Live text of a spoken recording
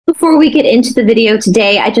Before we get into the video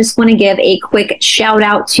today, I just want to give a quick shout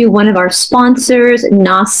out to one of our sponsors,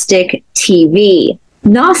 Gnostic TV.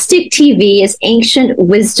 Gnostic TV is ancient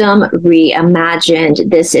wisdom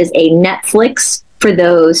reimagined. This is a Netflix for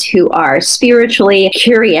those who are spiritually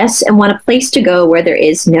curious and want a place to go where there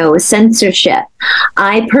is no censorship.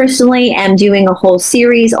 I personally am doing a whole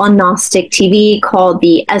series on Gnostic TV called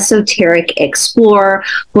The Esoteric Explorer,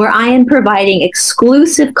 where I am providing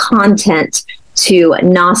exclusive content to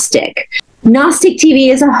Gnostic. Gnostic TV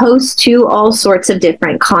is a host to all sorts of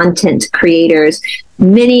different content creators,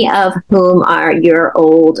 many of whom are your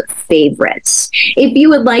old favorites. If you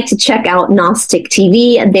would like to check out Gnostic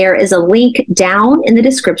TV, there is a link down in the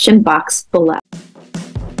description box below.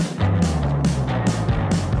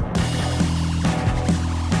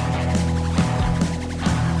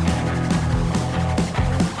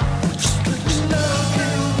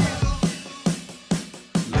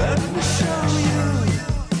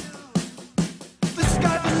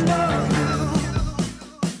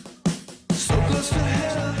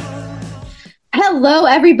 Hello,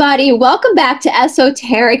 everybody. Welcome back to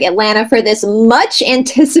Esoteric Atlanta for this much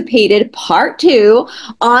anticipated part 2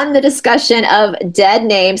 on the discussion of dead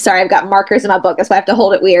names. Sorry, I've got markers in my book. That's why I have to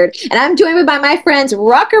hold it weird. And I'm joined by my friends,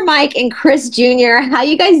 RockerMike and ChrisJR. How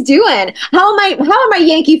you guys doing? How are my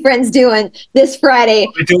Yankee friends doing this Friday?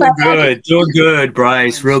 We're doing good,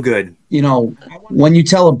 Bryce. Real good. You know, when you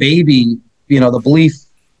tell a baby, you know, the belief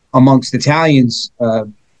amongst Italians,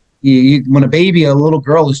 when a little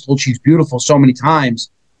girl is told she's beautiful so many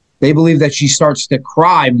times, they believe that she starts to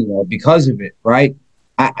cry more because of it, right?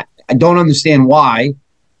 I don't understand why.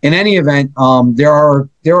 In any event, there are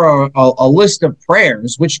a list of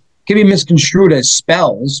prayers which can be misconstrued as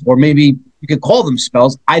spells, or maybe you could call them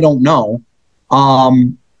spells. I don't know.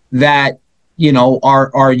 That, you know,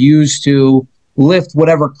 are used to lift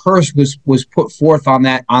whatever curse was put forth on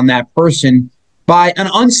that person by an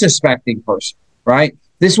unsuspecting person, right?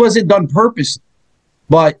 This wasn't done purposely,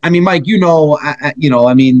 but I mean, Mike, they have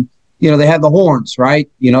the horns, right?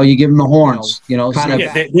 You know, you give them the horns, kind of.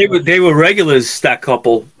 Yeah, they were regulars, that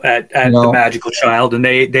couple at the Magical Child, and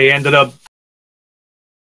they ended up.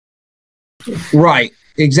 Right.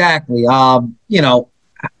 Exactly. Was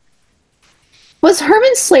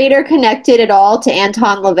Herman Slater connected at all to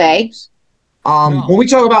Anton LaVey? No. When we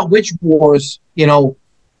talk about witch wars,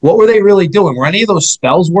 what were they really doing? Were any of those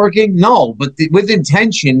spells working? No, but with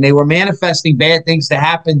intention, they were manifesting bad things to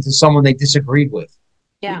happen to someone they disagreed with.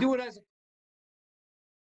 Yeah. We do it as